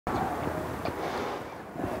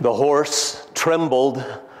The horse trembled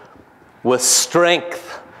with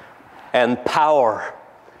strength and power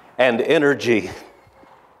and energy.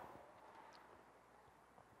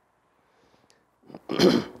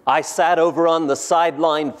 I sat over on the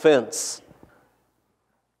sideline fence.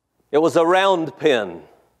 It was a round pen.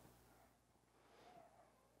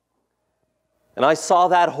 And I saw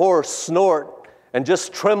that horse snort and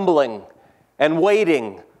just trembling and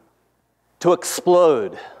waiting to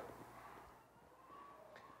explode.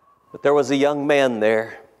 But there was a young man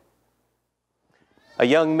there, a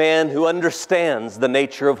young man who understands the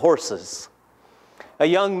nature of horses, a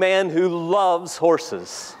young man who loves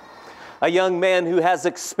horses, a young man who has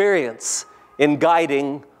experience in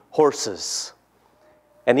guiding horses.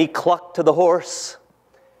 And he clucked to the horse,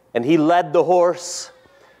 and he led the horse,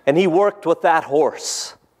 and he worked with that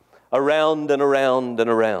horse around and around and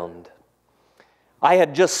around. I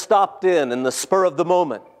had just stopped in the spur of the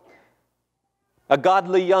moment. A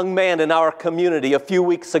godly young man in our community a few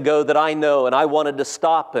weeks ago that I know, and I wanted to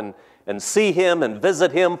stop and see him and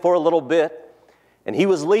visit him for a little bit. And he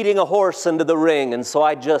was leading a horse into the ring, and so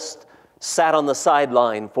I just sat on the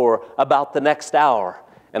sideline for about the next hour,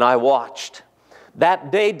 and I watched.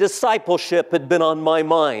 That day, discipleship had been on my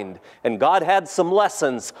mind, and God had some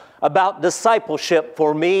lessons about discipleship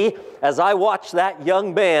for me as I watched that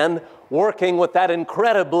young man working with that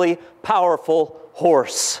incredibly powerful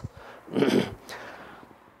horse.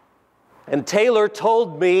 And Taylor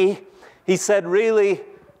told me, he said, really,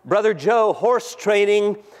 Brother Joe, horse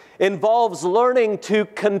training involves learning to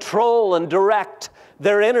control and direct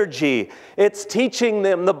their energy. It's teaching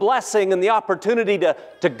them the blessing and the opportunity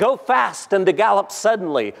to go fast and to gallop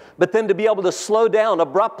suddenly, but then to be able to slow down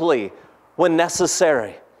abruptly when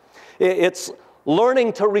necessary. It's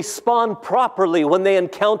learning to respond properly when they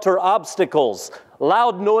encounter obstacles,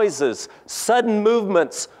 loud noises, sudden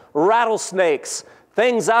movements, rattlesnakes,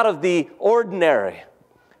 things out of the ordinary,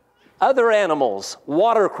 other animals,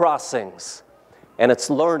 water crossings. And it's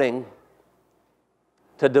learning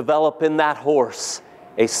to develop in that horse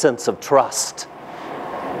a sense of trust.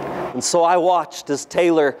 And so I watched as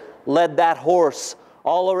Taylor led that horse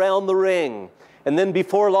all around the ring. And then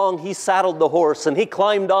before long, he saddled the horse and he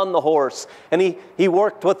climbed on the horse. And he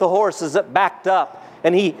worked with the horse as it backed up.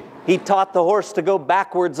 And he taught the horse to go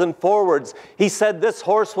backwards and forwards. He said this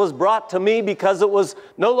horse was brought to me because it was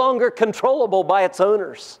no longer controllable by its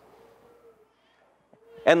owners.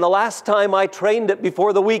 And the last time I trained it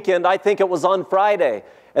before the weekend, I think it was on Friday,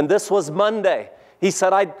 and this was Monday. He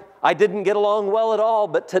said, I didn't get along well at all,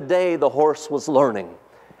 but today the horse was learning,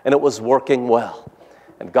 and it was working well.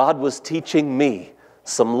 And God was teaching me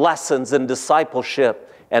some lessons in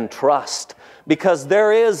discipleship and trust. Because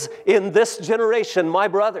there is in this generation, my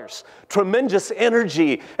brothers, tremendous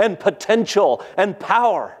energy and potential and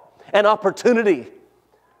power and opportunity.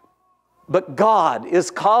 But God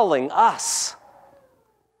is calling us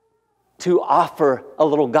to offer a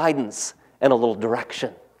little guidance and a little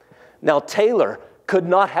direction. Now, Taylor could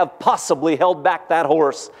not have possibly held back that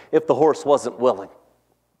horse if the horse wasn't willing.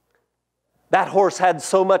 That horse had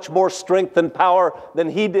so much more strength and power than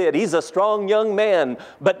he did. He's a strong young man,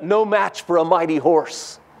 but no match for a mighty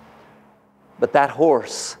horse. But that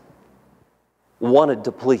horse wanted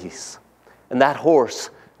to please, and that horse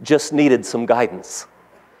just needed some guidance.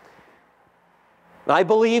 And I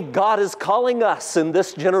believe God is calling us in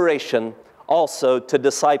this generation also to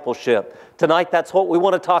discipleship. Tonight, that's what we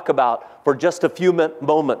want to talk about for just a few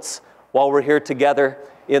moments while we're here together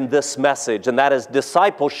in this message, and that is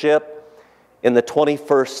discipleship in the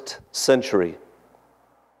 21st century.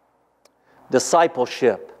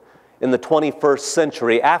 Discipleship in the 21st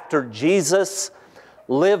century. After Jesus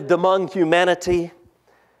lived among humanity,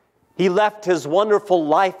 he left his wonderful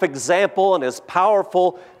life example and his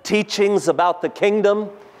powerful teachings about the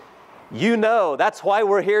kingdom. You know, that's why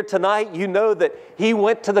we're here tonight. You know that he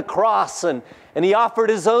went to the cross and he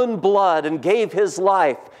offered his own blood and gave his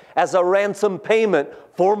life as a ransom payment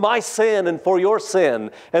for my sin and for your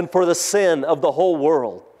sin and for the sin of the whole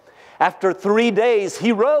world. After 3 days,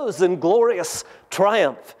 he rose in glorious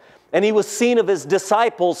triumph, and he was seen of his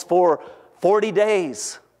disciples for 40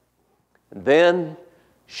 days. And then,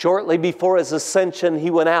 shortly before his ascension,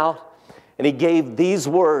 he went out and he gave these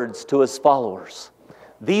words to his followers.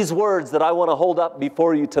 These words that I want to hold up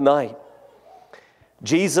before you tonight.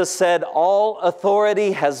 Jesus said, "All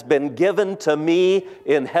authority has been given to me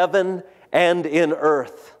in heaven and in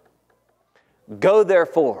earth. Go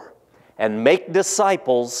therefore and make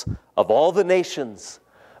disciples of all the nations,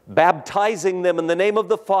 baptizing them in the name of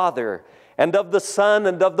the Father and of the Son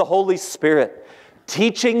and of the Holy Spirit,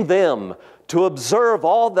 teaching them to observe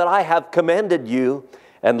all that I have commanded you,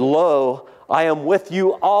 and lo, I am with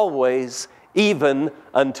you always, even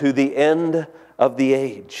unto the end of the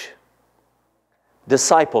age.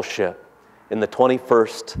 Discipleship in the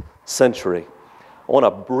 21st century. I want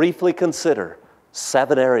to briefly consider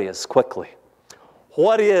 7 areas quickly.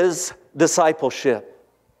 What is discipleship?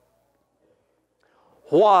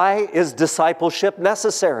 Why is discipleship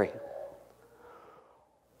necessary?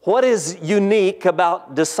 What is unique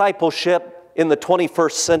about discipleship in the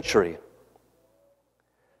 21st century?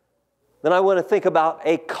 Then I want to think about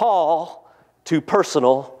a call to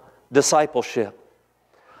personal discipleship.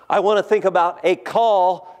 I want to think about a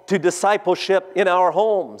call to discipleship in our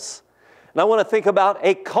homes. And I want to think about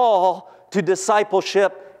a call to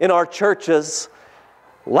discipleship in our churches.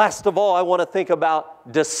 Last of all, I want to think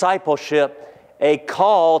about discipleship, a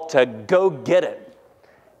call to go get it.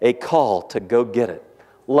 A call to go get it.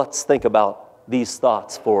 Let's think about these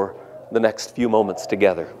thoughts for the next few moments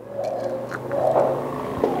together.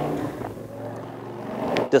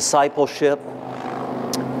 Discipleship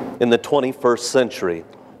in the 21st century.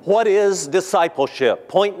 What is discipleship?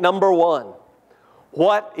 Point number 1.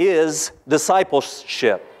 What is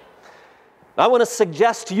discipleship? I want to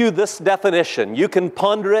suggest to you this definition. You can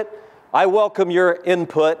ponder it. I welcome your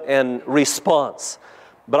input and response.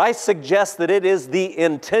 But I suggest that it is the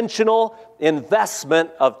intentional investment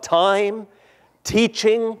of time,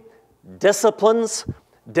 teaching, disciplines,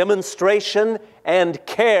 demonstration, and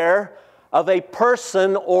care of a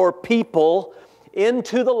person or people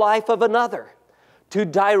into the life of another, to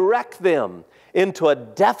direct them into a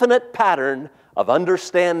definite pattern of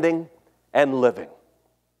understanding and living.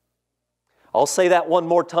 I'll say that one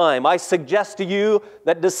more time. I suggest to you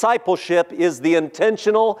that discipleship is the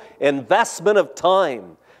intentional investment of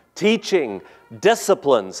time, teaching,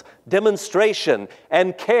 disciplines, demonstration,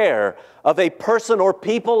 and care of a person or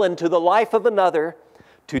people into the life of another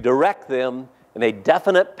to direct them in a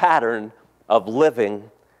definite pattern of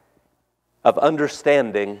living, of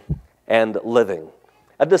understanding, and living.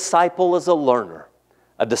 A disciple is a learner.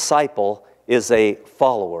 A disciple is a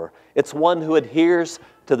follower. It's one who adheres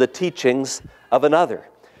to the teachings of another.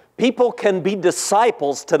 People can be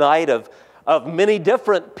disciples tonight of many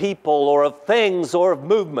different people or of things or of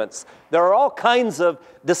movements. There are all kinds of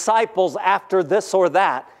disciples after this or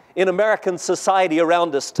that in American society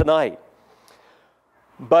around us tonight.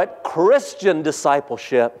 But Christian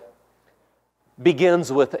discipleship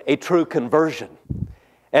begins with a true conversion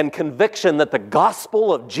and conviction that the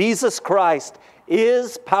gospel of Jesus Christ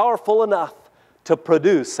is powerful enough to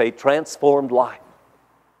produce a transformed life.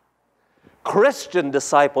 Christian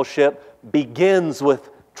discipleship begins with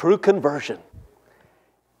true conversion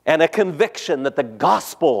and a conviction that the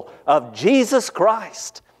gospel of Jesus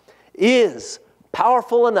Christ is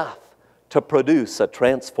powerful enough to produce a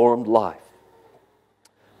transformed life.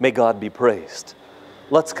 May God be praised.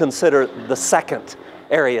 Let's consider the second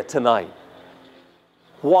area tonight.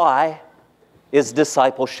 Why is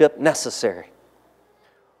discipleship necessary?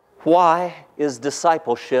 Why is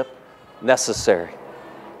discipleship necessary?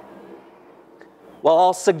 Well,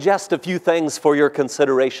 I'll suggest a few things for your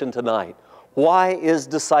consideration tonight. Why is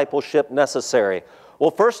discipleship necessary?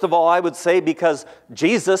 Well, first of all, I would say because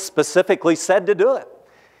Jesus specifically said to do it.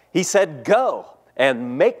 He said, "Go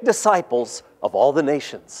and make disciples of all the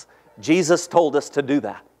nations." Jesus told us to do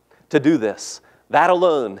that, to do this. That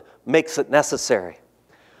alone makes it necessary.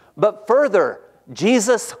 But further,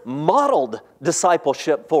 Jesus modeled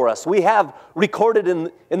discipleship for us. We have recorded in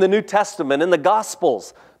the New Testament, in the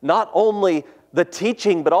Gospels, not only the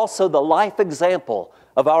teaching, but also the life example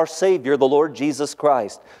of our Savior, the Lord Jesus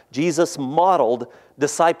Christ. Jesus modeled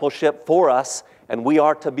discipleship for us, and we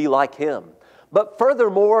are to be like Him. But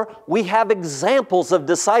furthermore, we have examples of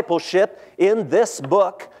discipleship in this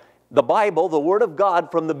book, the Bible, the Word of God,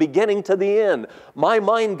 from the beginning to the end. My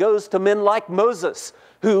mind goes to men like Moses,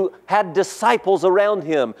 who had disciples around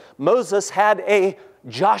him. Moses had a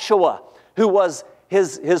Joshua, who was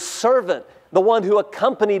his servant, the one who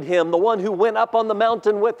accompanied him, the one who went up on the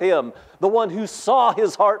mountain with him, the one who saw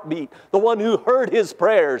his heartbeat, the one who heard his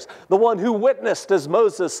prayers, the one who witnessed as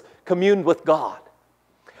Moses communed with God.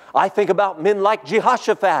 I think about men like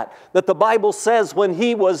Jehoshaphat, that the Bible says when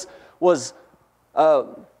he was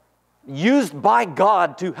used by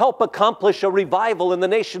God to help accomplish a revival in the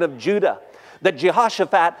nation of Judah, that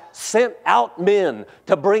Jehoshaphat sent out men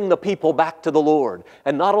to bring the people back to the Lord.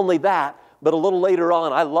 And not only that, but a little later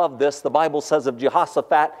on, I love this, the Bible says of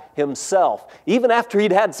Jehoshaphat himself, even after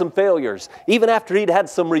he'd had some failures, even after he'd had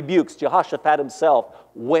some rebukes, Jehoshaphat himself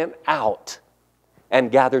went out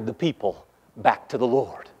and gathered the people back to the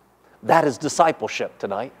Lord. That is discipleship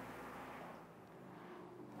tonight.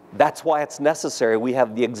 That's why it's necessary. We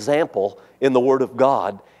have the example in the Word of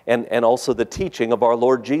God, and also the teaching of our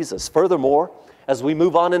Lord Jesus. Furthermore, as we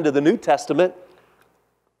move on into the New Testament,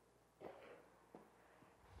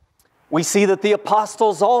 we see that the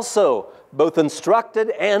apostles also both instructed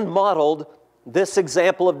and modeled this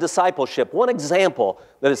example of discipleship. One example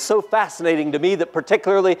that is so fascinating to me that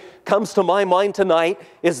particularly comes to my mind tonight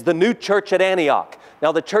is the new church at Antioch.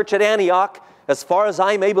 Now, the church at Antioch, as far as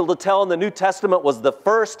I'm able to tell in the New Testament, was the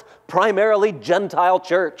first primarily Gentile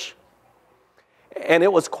church. And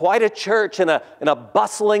it was quite a church in a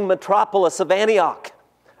bustling metropolis of Antioch,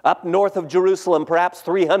 up north of Jerusalem, perhaps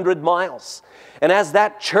 300 miles. And as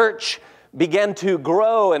that church began to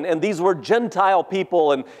grow, and these were Gentile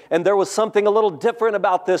people, and there was something a little different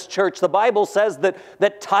about this church. The Bible says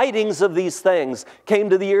that tidings of these things came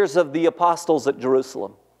to the ears of the apostles at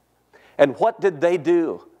Jerusalem. And what did they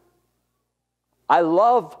do? I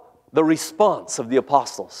love the response of the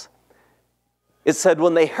apostles. It said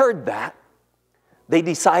when they heard that, they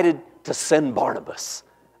decided to send Barnabas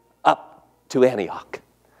up to Antioch.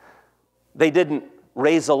 They didn't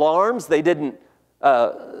raise alarms. They didn't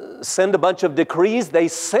send a bunch of decrees. They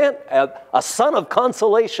sent a son of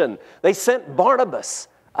consolation. They sent Barnabas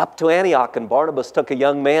up to Antioch, and Barnabas took a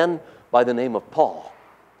young man by the name of Paul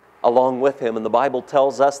along with him. And the Bible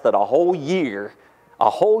tells us that a whole year,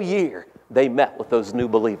 they met with those new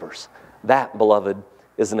believers. That, beloved,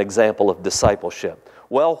 is an example of discipleship.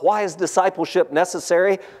 Well, why is discipleship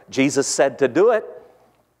necessary? Jesus said to do it.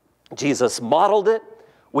 Jesus modeled it.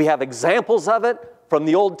 We have examples of it from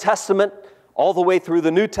the Old Testament all the way through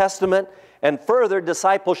the New Testament. And further,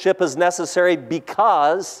 discipleship is necessary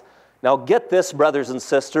because, now get this, brothers and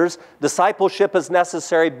sisters, discipleship is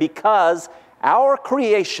necessary because our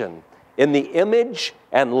creation in the image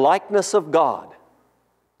and likeness of God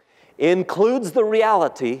includes the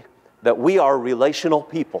reality that we are relational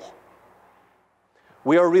people.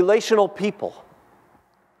 We are relational people.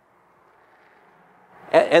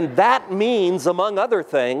 And that means, among other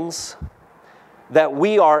things, that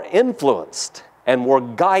we are influenced and we're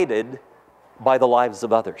guided by the lives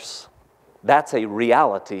of others. That's a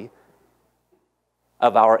reality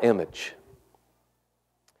of our image.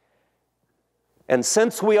 And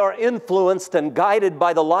since we are influenced and guided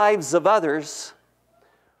by the lives of others,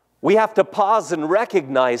 we have to pause and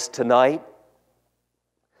recognize tonight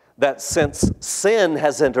that since sin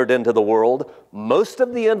has entered into the world, most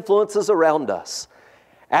of the influences around us,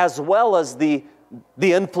 as well as the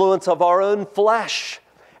influence of our own flesh,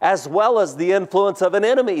 as well as the influence of an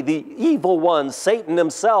enemy, the evil one, Satan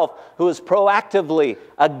himself, who is proactively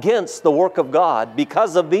against the work of God.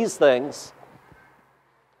 Because of these things,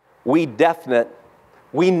 we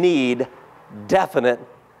need definite,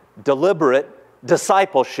 deliberate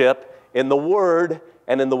discipleship in the Word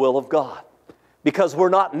and in the will of God. Because we're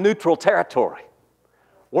not neutral territory.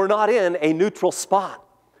 We're not in a neutral spot.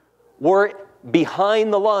 We're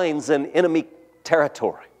behind the lines in enemy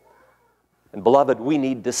territory. And beloved, we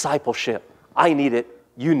need discipleship. I need it.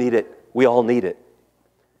 You need it. We all need it.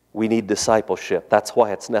 We need discipleship. That's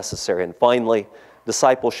why it's necessary. And finally,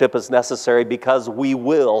 discipleship is necessary because we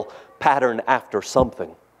will pattern after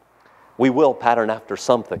something. We will pattern after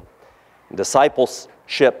something. And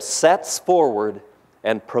discipleship sets forward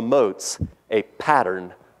and promotes a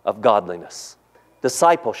pattern of godliness.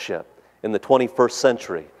 Discipleship in the 21st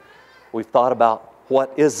century. We've thought about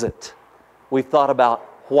what is it? We've thought about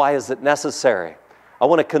why is it necessary? I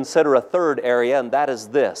want to consider a third area, and that is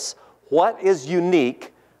this. What is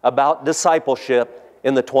unique about discipleship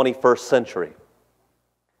in the 21st century?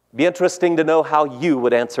 It'd be interesting to know how you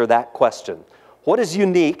would answer that question. What is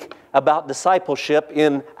unique about discipleship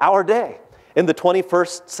in our day, in the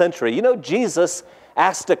 21st century? You know, Jesus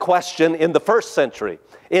asked a question in the first century,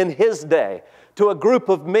 in his day, to a group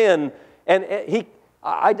of men, and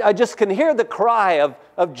I just can hear the cry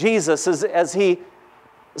of Jesus as he,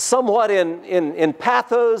 somewhat in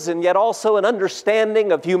pathos and yet also an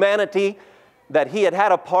understanding of humanity, that he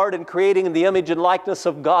had a part in creating in the image and likeness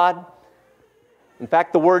of God. In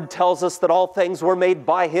fact, the Word tells us that all things were made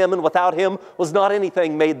by him, and without him was not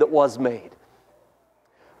anything made that was made.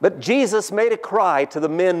 But Jesus made a cry to the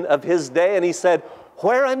men of his day, and he said,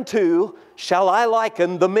 "Whereunto shall I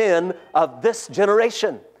liken the men of this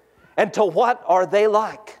generation? And to what are they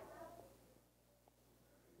like?"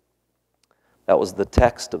 That was the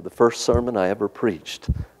text of the first sermon I ever preached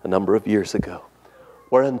a number of years ago.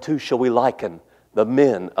 Whereunto shall we liken the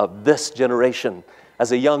men of this generation?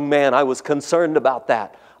 As a young man, I was concerned about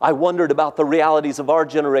that. I wondered about the realities of our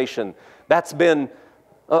generation. That's been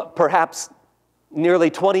perhaps nearly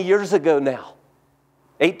 20 years ago now.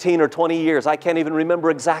 18 or 20 years. I can't even remember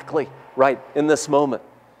exactly right in this moment.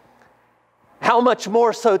 How much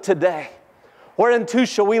more so today? Whereunto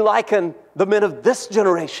shall we liken the men of this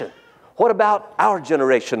generation? What about our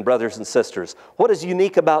generation, brothers and sisters? What is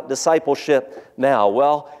unique about discipleship now?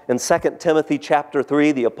 Well, in 2 Timothy chapter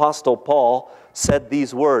 3, the Apostle Paul said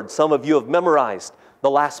these words. Some of you have memorized the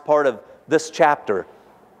last part of this chapter.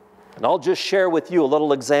 And I'll just share with you a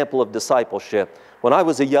little example of discipleship. When I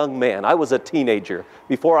was a young man, I was a teenager,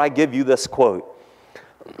 before I give you this quote.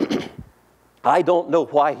 I don't know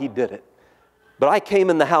why he did it, but I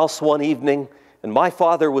came in the house one evening, and my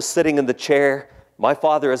father was sitting in the chair. My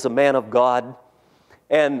father is a man of God,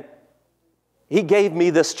 and he gave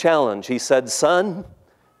me this challenge. He said, son,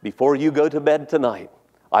 before you go to bed tonight,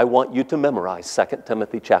 I want you to memorize 2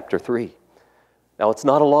 Timothy chapter 3. Now, it's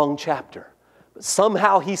not a long chapter, but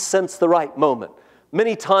somehow he sensed the right moment.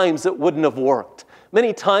 Many times it wouldn't have worked.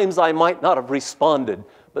 Many times I might not have responded,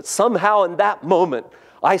 but somehow in that moment,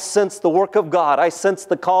 I sensed the work of God. I sensed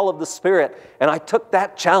the call of the Spirit, and I took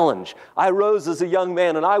that challenge. I rose as a young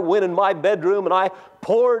man, and I went in my bedroom, and I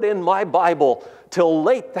poured in my Bible till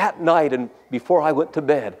late that night. And before I went to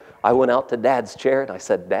bed, I went out to Dad's chair, and I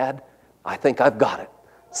said, Dad, I think I've got it.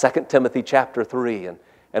 2 Timothy chapter 3,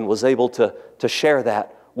 and was able to share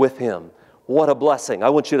that with him. What a blessing. I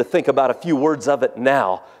want you to think about a few words of it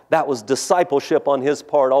now. That was discipleship on his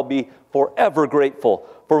part. I'll be forever grateful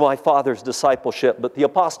for my father's discipleship. But the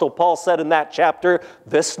Apostle Paul said in that chapter,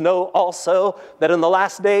 this know also, that in the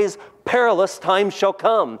last days perilous times shall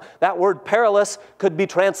come. That word perilous could be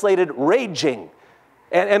translated raging.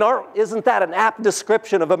 And isn't that an apt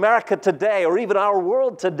description of America today, or even our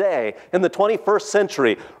world today in the 21st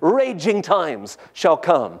century? Raging times shall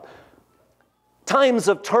come. Times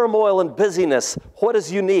of turmoil and busyness. What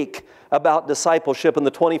is unique about discipleship in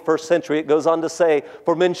the 21st century? It goes on to say,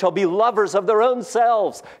 for men shall be lovers of their own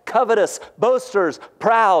selves, covetous, boasters,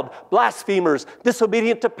 proud, blasphemers,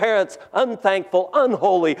 disobedient to parents, unthankful,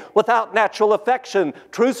 unholy, without natural affection,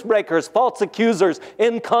 truce breakers, false accusers,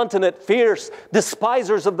 incontinent, fierce,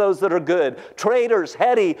 despisers of those that are good, traitors,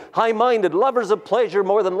 heady, high-minded, lovers of pleasure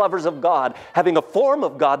more than lovers of God, having a form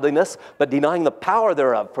of godliness, but denying the power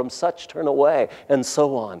thereof. From such turn away, and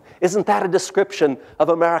so on. Isn't that a description of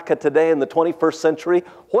America today in the 21st century?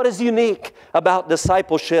 What is unique about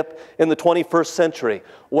discipleship in the 21st century?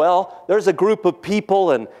 Well, there's a group of people,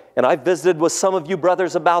 and I visited with some of you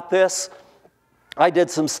brothers about this. I did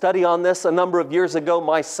some study on this a number of years ago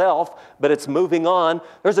myself, but it's moving on.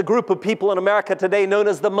 There's a group of people in America today known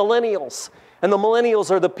as the millennials. And the millennials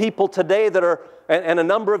are the people today that are, and a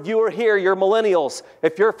number of you are here, you're millennials.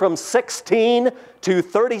 If you're from 16 to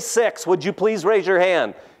 36, would you please raise your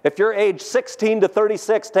hand? If you're age 16 to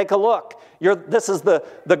 36, take a look. This is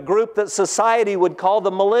the group that society would call the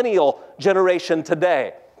millennial generation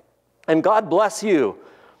today. And God bless you.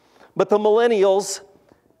 But the millennials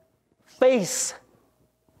face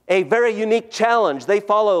a very unique challenge. They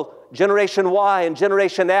follow Generation Y and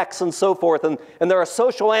Generation X and so forth. And there are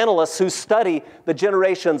social analysts who study the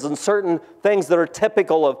generations and certain things that are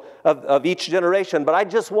typical of each generation. But I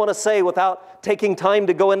just want to say, without taking time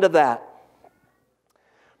to go into that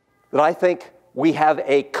I think we have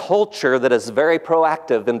a culture that is very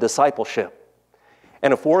proactive in discipleship.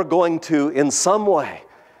 And if we're going to, in some way,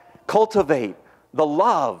 cultivate the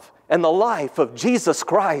love and the life of Jesus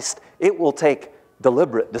Christ, it will take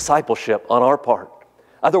deliberate discipleship on our part.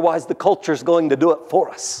 Otherwise, the culture is going to do it for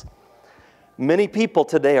us. Many people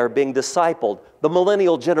today are being discipled. The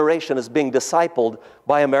millennial generation is being discipled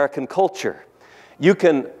by American culture. You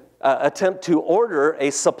can attempt to order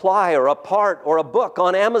a supply or a part or a book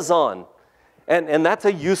on Amazon, and that's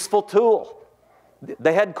a useful tool.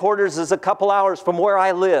 The headquarters is a couple hours from where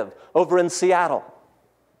I live, over in Seattle.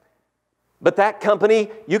 But that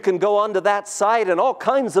company, you can go onto that site and all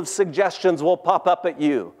kinds of suggestions will pop up at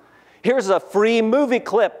you. Here's a free movie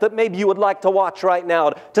clip that maybe you would like to watch right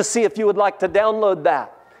now to see if you would like to download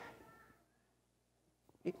that.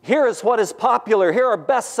 Here is what is popular. Here are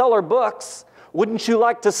bestseller books. Wouldn't you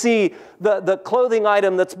like to see the clothing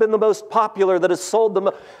item that's been the most popular, that has sold the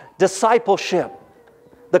most? Discipleship.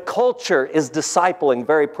 The culture is discipling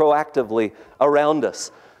very proactively around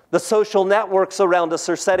us. The social networks around us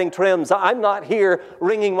are setting trends. I'm not here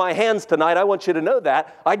wringing my hands tonight. I want you to know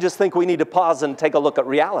that. I just think we need to pause and take a look at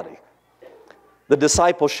reality. The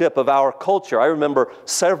discipleship of our culture. I remember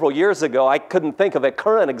several years ago, I couldn't think of a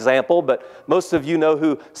current example, but most of you know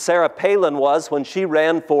who Sarah Palin was when she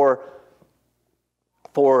ran for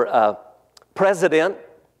president.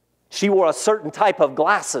 She wore a certain type of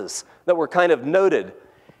glasses that were kind of noted.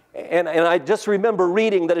 And I just remember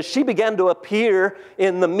reading that as she began to appear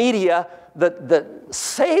in the media, the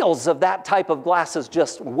sales of that type of glasses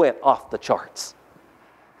just went off the charts.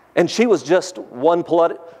 And she was just one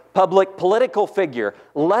public political figure,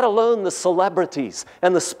 let alone the celebrities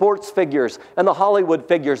and the sports figures and the Hollywood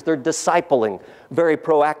figures. They're discipling very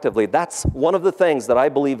proactively. That's one of the things that I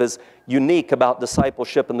believe is unique about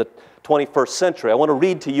discipleship in the 21st century. I want to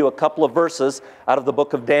read to you a couple of verses out of the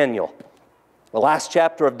book of Daniel. The last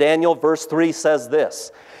chapter of Daniel, verse 3 says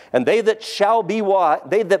this, "And they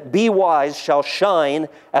that be wise shall shine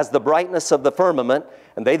as the brightness of the firmament,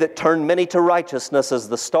 and they that turn many to righteousness as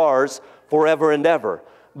the stars forever and ever.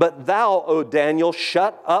 But thou, O Daniel,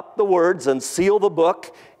 shut up the words and seal the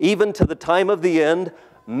book, even to the time of the end.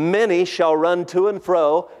 Many shall run to and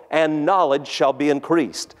fro, and knowledge shall be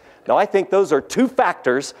increased." Now, I think those are two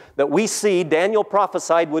factors that we see Daniel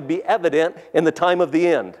prophesied would be evident in the time of the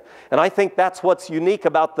end. And I think that's what's unique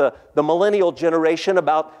about the millennial generation,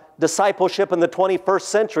 about discipleship in the 21st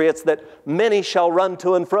century. It's that many shall run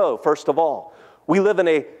to and fro, first of all. We live in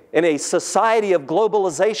a society of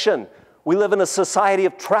globalization. We live in a society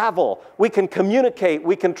of travel. We can communicate,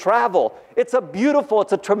 we can travel. It's a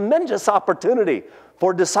tremendous opportunity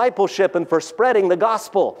for discipleship and for spreading the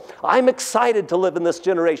gospel. I'm excited to live in this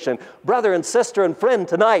generation. Brother and sister and friend,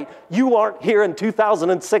 tonight, you aren't here in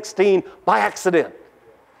 2016 by accident.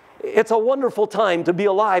 It's a wonderful time to be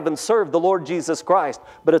alive and serve the Lord Jesus Christ,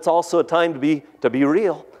 but it's also a time to be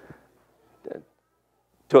real,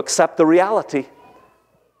 to accept the reality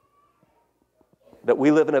that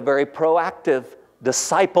we live in a very proactive,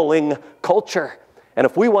 discipling culture. And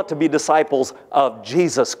if we want to be disciples of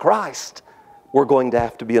Jesus Christ, we're going to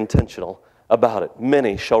have to be intentional about it.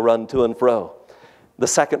 Many shall run to and fro. The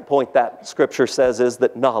second point that Scripture says is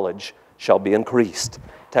that knowledge shall be increased.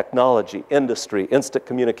 Technology, industry, instant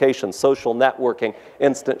communication, social networking,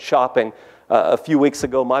 instant shopping. A few weeks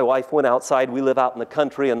ago, my wife went outside. We live out in the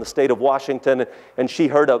country in the state of Washington, and she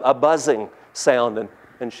heard a buzzing sound,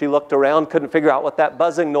 and she looked around, couldn't figure out what that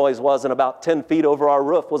buzzing noise was, and about 10 feet over our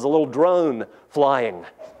roof was a little drone flying.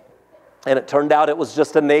 And it turned out it was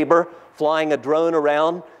just a neighbor flying a drone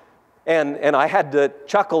around, and I had to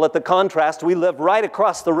chuckle at the contrast. We live right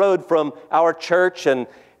across the road from our church, and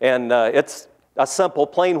it's a simple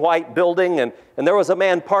plain white building, and there was a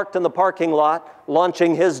man parked in the parking lot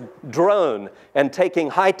launching his drone and taking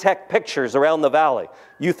high-tech pictures around the valley.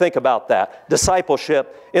 You think about that.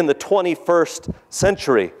 Discipleship in the 21st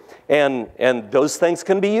century. And those things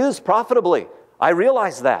can be used profitably. I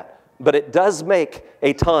realize that. But it does make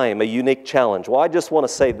a unique challenge. Well, I just want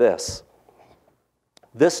to say this.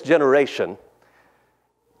 This generation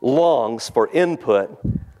longs for input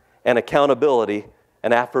and accountability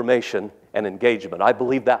and affirmation and engagement. I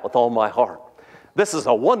believe that with all my heart. This is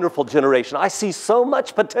a wonderful generation. I see so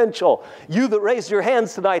much potential. You that raised your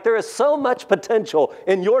hands tonight, there is so much potential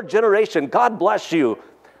in your generation. God bless you.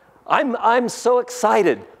 I'm so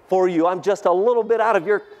excited for you. I'm just a little bit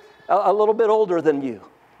a little bit older than you.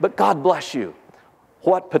 But God bless you.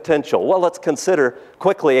 What potential? Well, let's consider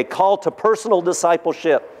quickly a call to personal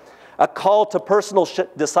discipleship. A call to personal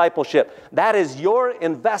discipleship. That is your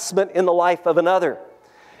investment in the life of another.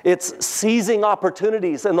 It's seizing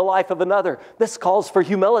opportunities in the life of another. This calls for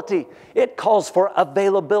humility. It calls for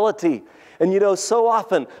availability. And you know, so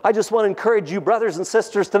often, I just want to encourage you, brothers and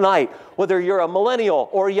sisters, tonight, whether you're a millennial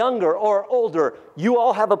or younger or older, you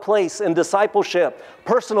all have a place in discipleship,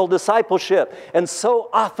 personal discipleship. And so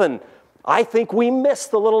often, I think we miss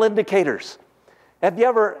the little indicators. Have you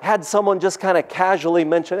ever had someone just kind of casually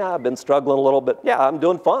mention, I've been struggling a little bit. Yeah, I'm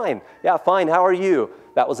doing fine. Yeah, fine. How are you?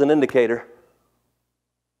 That was an indicator.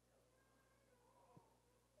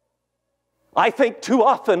 I think too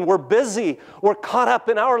often we're busy, we're caught up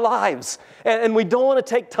in our lives, and we don't want to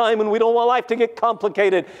take time, and we don't want life to get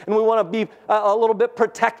complicated, and we want to be a little bit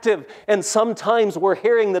protective, and sometimes we're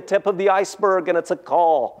hearing the tip of the iceberg, and it's a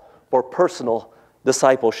call for personal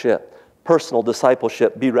discipleship. Personal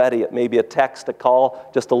discipleship, be ready. It may be a text, a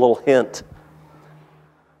call, just a little hint.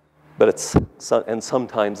 But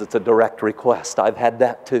sometimes it's a direct request. I've had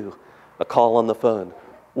that too, a call on the phone.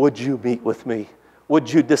 Would you meet with me? Would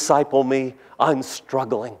you disciple me? I'm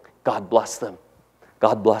struggling. God bless them.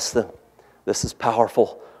 God bless them. This is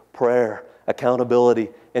powerful. Prayer, accountability,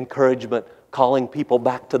 encouragement, calling people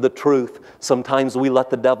back to the truth. Sometimes we let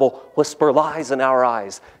the devil whisper lies in our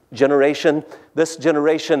eyes. This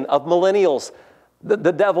generation of millennials, the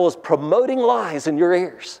devil is promoting lies in your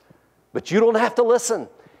ears. But you don't have to listen.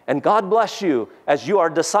 And God bless you as you are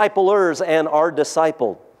disciplers and are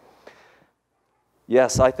discipled.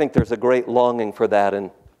 Yes, I think there's a great longing for that,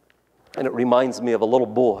 and it reminds me of a little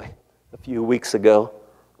boy a few weeks ago.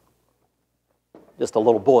 Just a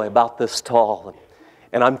little boy about this tall,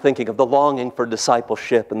 and I'm thinking of the longing for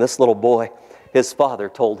discipleship, and this little boy, his father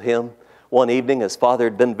told him one evening, his father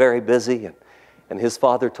had been very busy, And his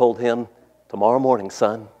father told him, tomorrow morning,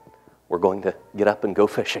 son, we're going to get up and go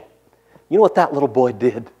fishing. You know what that little boy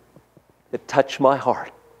did? It touched my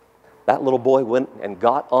heart. That little boy went and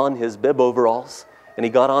got on his bib overalls, and he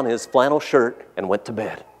got on his flannel shirt and went to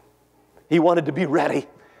bed. He wanted to be ready.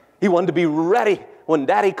 He wanted to be ready when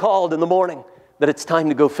Daddy called in the morning that it's time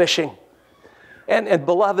to go fishing. And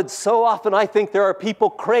beloved, so often I think there are people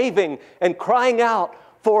craving and crying out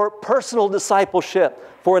for personal discipleship,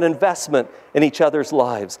 for an investment in each other's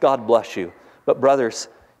lives. God bless you. But brothers,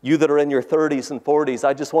 you that are in your 30s and 40s,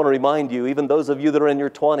 I just want to remind you, even those of you that are in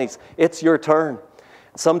your 20s, it's your turn.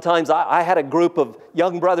 Sometimes I had a group of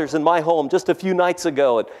young brothers in my home just a few nights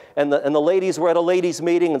ago, and the ladies were at a ladies'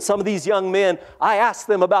 meeting, and some of these young men, I asked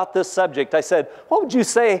them about this subject. I said, what would you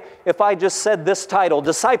say if I just said this title,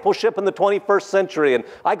 Discipleship in the 21st Century? And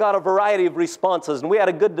I got a variety of responses, and we had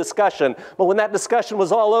a good discussion. But when that discussion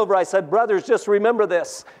was all over, I said, brothers, just remember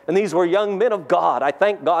this. And these were young men of God. I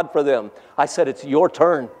thank God for them. I said, it's your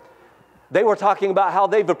turn. They were talking about how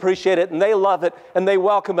they've appreciated it and they love it and they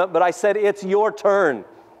welcome it, but I said, it's your turn.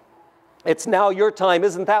 It's now your time.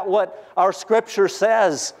 Isn't that what our scripture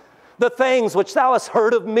says? The things which thou hast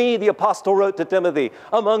heard of me, the apostle wrote to Timothy,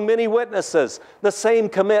 among many witnesses, the same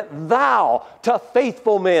commit thou to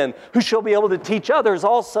faithful men who shall be able to teach others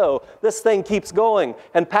also. This thing keeps going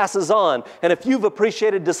and passes on. And if you've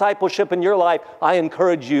appreciated discipleship in your life, I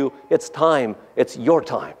encourage you, it's time. It's your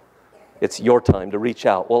time. It's your time to reach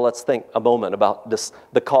out. Well, let's think a moment about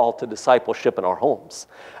the call to discipleship in our homes.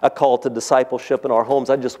 A call to discipleship in our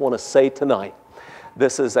homes. I just want to say tonight,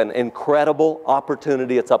 this is an incredible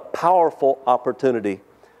opportunity. It's a powerful opportunity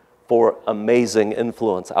for amazing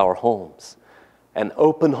influence, our homes. An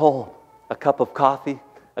open home, a cup of coffee,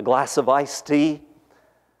 a glass of iced tea,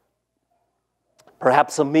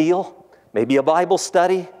 perhaps a meal, maybe a Bible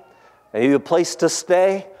study, maybe a place to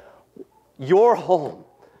stay. Your home.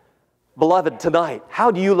 Beloved, tonight,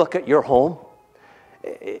 how do you look at your home?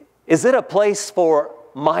 Is it a place for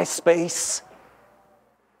my space?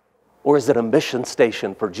 Or is it a mission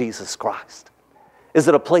station for Jesus Christ? Is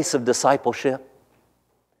it a place of discipleship?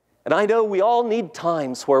 And I know we all need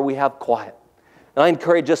times where we have quiet. And I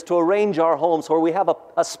encourage us to arrange our homes where we have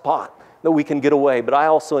a spot that we can get away. But I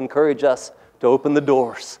also encourage us to open the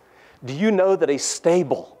doors. Do you know that a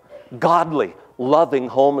stable, godly, loving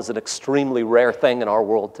home is an extremely rare thing in our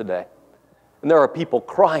world today? And there are people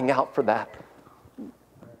crying out for that.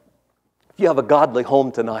 If you have a godly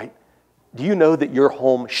home tonight, do you know that your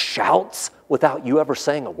home shouts without you ever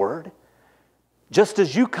saying a word? Just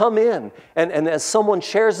as you come in and as someone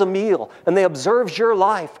shares a meal and they observe your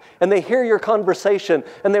life and they hear your conversation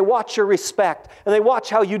and they watch your respect and they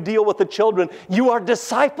watch how you deal with the children, you are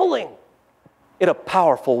discipling in a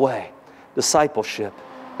powerful way. Discipleship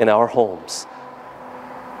in our homes.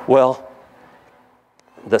 Well,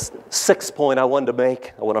 the sixth point I wanted to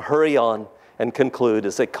make, I want to hurry on and conclude,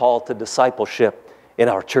 is a call to discipleship in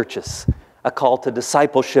our churches. A call to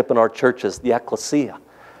discipleship in our churches, the ecclesia.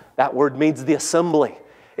 That word means the assembly.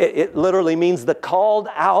 It literally means the called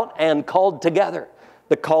out and called together.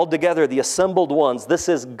 The called together, the assembled ones. This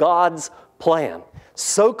is God's plan.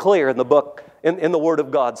 So clear in the book, in the Word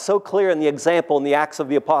of God. So clear in the example in the Acts of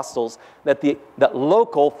the Apostles that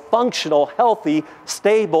local, functional, healthy,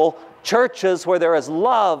 stable churches where there is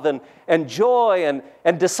love and joy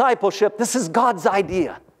and discipleship, this is God's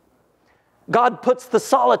idea. God puts the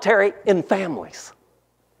solitary in families,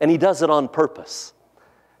 and He does it on purpose.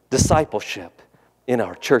 Discipleship in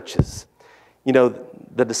our churches. You know,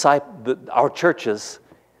 our churches,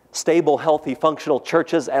 stable, healthy, functional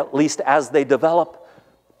churches, at least as they develop,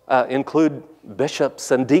 include bishops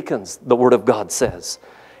and deacons, the Word of God says.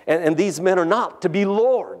 And these men are not to be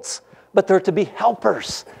lords, but they're to be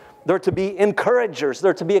helpers. They're to be encouragers.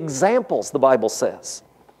 They're to be examples, the Bible says.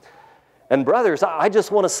 And brothers, I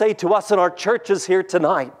just want to say to us in our churches here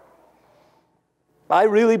tonight, I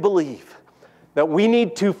really believe that we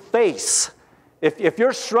need to face, if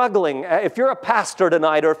you're struggling, if you're a pastor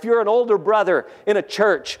tonight, or if you're an older brother in a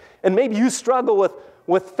church, and maybe you struggle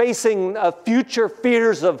with facing future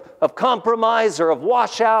fears of compromise or of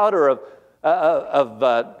washout or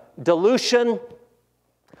of dilution,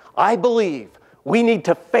 I believe we need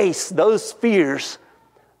to face those fears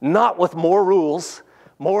not with more rules,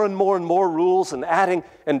 more and more and more rules, and adding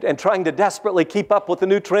and trying to desperately keep up with the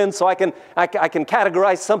new trends so I can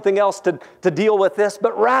categorize something else to deal with this,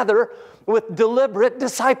 but rather with deliberate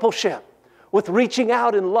discipleship, with reaching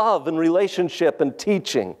out in love and relationship and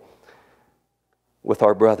teaching with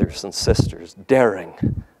our brothers and sisters,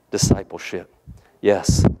 daring discipleship.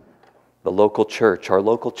 Yes, the local church, our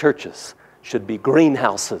local churches should be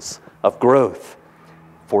greenhouses of growth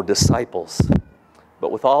for disciples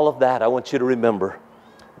But with all of that, I want you to remember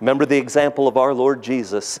the example of our Lord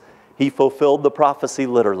Jesus. He fulfilled the prophecy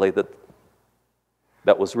literally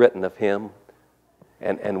that was written of him.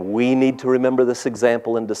 And we need to remember this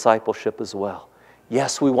example in discipleship as well.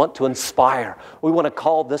 Yes, we want to inspire. We want to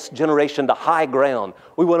call this generation to high ground.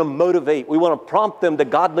 We want to motivate. We want to prompt them to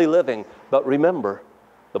godly living. But remember,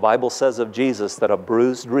 the Bible says of Jesus that a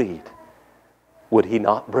bruised reed would he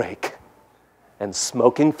not break, and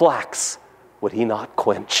smoking flax would he not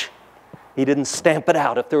quench. He didn't stamp it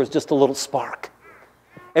out if there was just a little spark.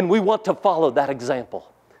 And we want to follow that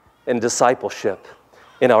example in discipleship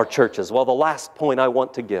in our churches. Well, the last point I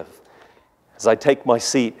want to give as I take my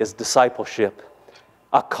seat is discipleship.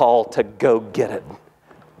 A call to go get it.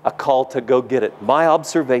 A call to go get it. My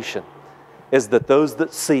observation is that those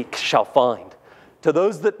that seek shall find. To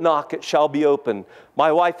those that knock, it shall be opened.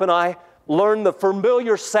 My wife and I learned the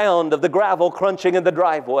familiar sound of the gravel crunching in the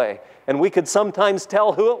driveway. And we could sometimes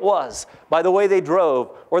tell who it was by the way they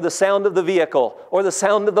drove, or the sound of the vehicle, or the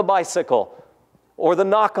sound of the bicycle, or the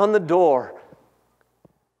knock on the door.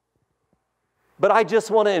 But I just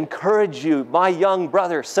want to encourage you, my young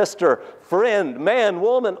brother, sister, friend, man,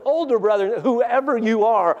 woman, older brother, whoever you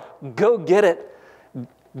are, go get it.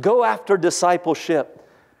 Go after discipleship.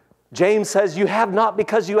 James says, you have not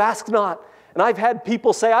because you ask not. And I've had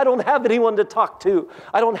people say, I don't have anyone to talk to.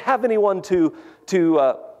 I don't have anyone to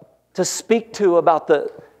speak to about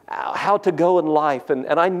how to go in life. And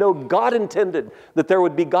I know God intended that there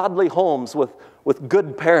would be godly homes with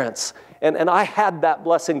good parents. And I had that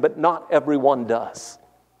blessing, but not everyone does.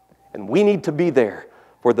 And we need to be there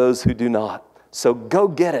for those who do not. So go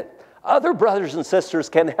get it. Other brothers and sisters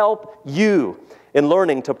can help you in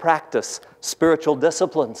learning to practice spiritual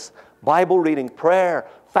disciplines, Bible reading, prayer,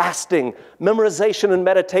 fasting, memorization and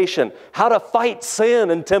meditation, how to fight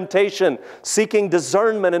sin and temptation, seeking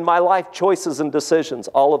discernment in my life choices and decisions,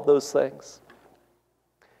 all of those things.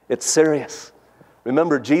 It's serious.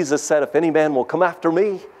 Remember, Jesus said, if any man will come after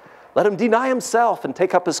me, let him deny himself and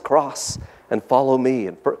take up his cross and follow me.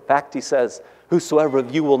 In fact, he says, whosoever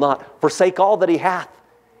of you will not forsake all that he hath,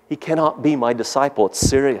 he cannot be my disciple. It's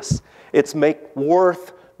serious. It's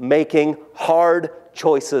worth making hard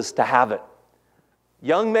choices to have it.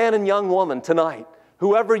 Young man and young woman tonight,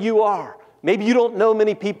 whoever you are, maybe you don't know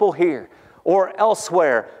many people here or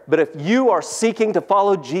elsewhere, but if you are seeking to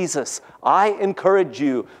follow Jesus, I encourage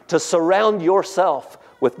you to surround yourself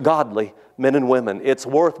with godly men and women. It's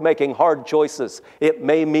worth making hard choices. It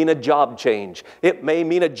may mean a job change. It may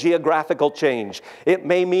mean a geographical change. It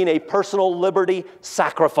may mean a personal liberty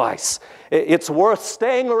sacrifice. It's worth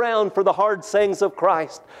staying around for the hard sayings of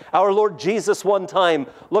Christ. Our Lord Jesus one time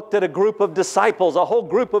looked at a group of disciples, a whole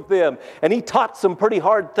group of them, and he taught some pretty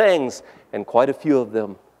hard things, and quite a few of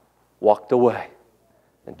them walked away.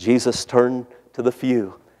 And Jesus turned to the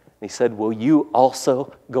few, and he said, will you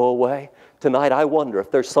also go away? Tonight, I wonder if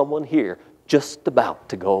there's someone here just about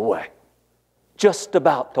to go away, just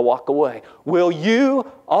about to walk away. Will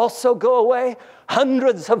you also go away?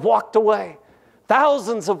 Hundreds have walked away.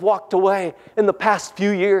 Thousands have walked away in the past few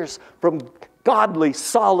years from godly,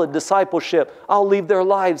 solid discipleship. I'll leave their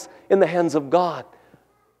lives in the hands of God.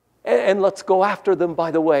 And let's go after them,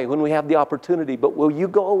 by the way, when we have the opportunity. But will you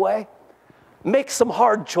go away? Make some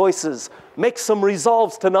hard choices. Make some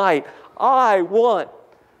resolves tonight. I want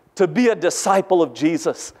to be a disciple of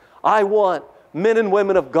Jesus. I want men and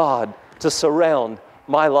women of God to surround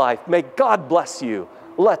my life. May God bless you.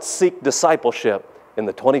 Let's seek discipleship in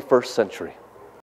the 21st century.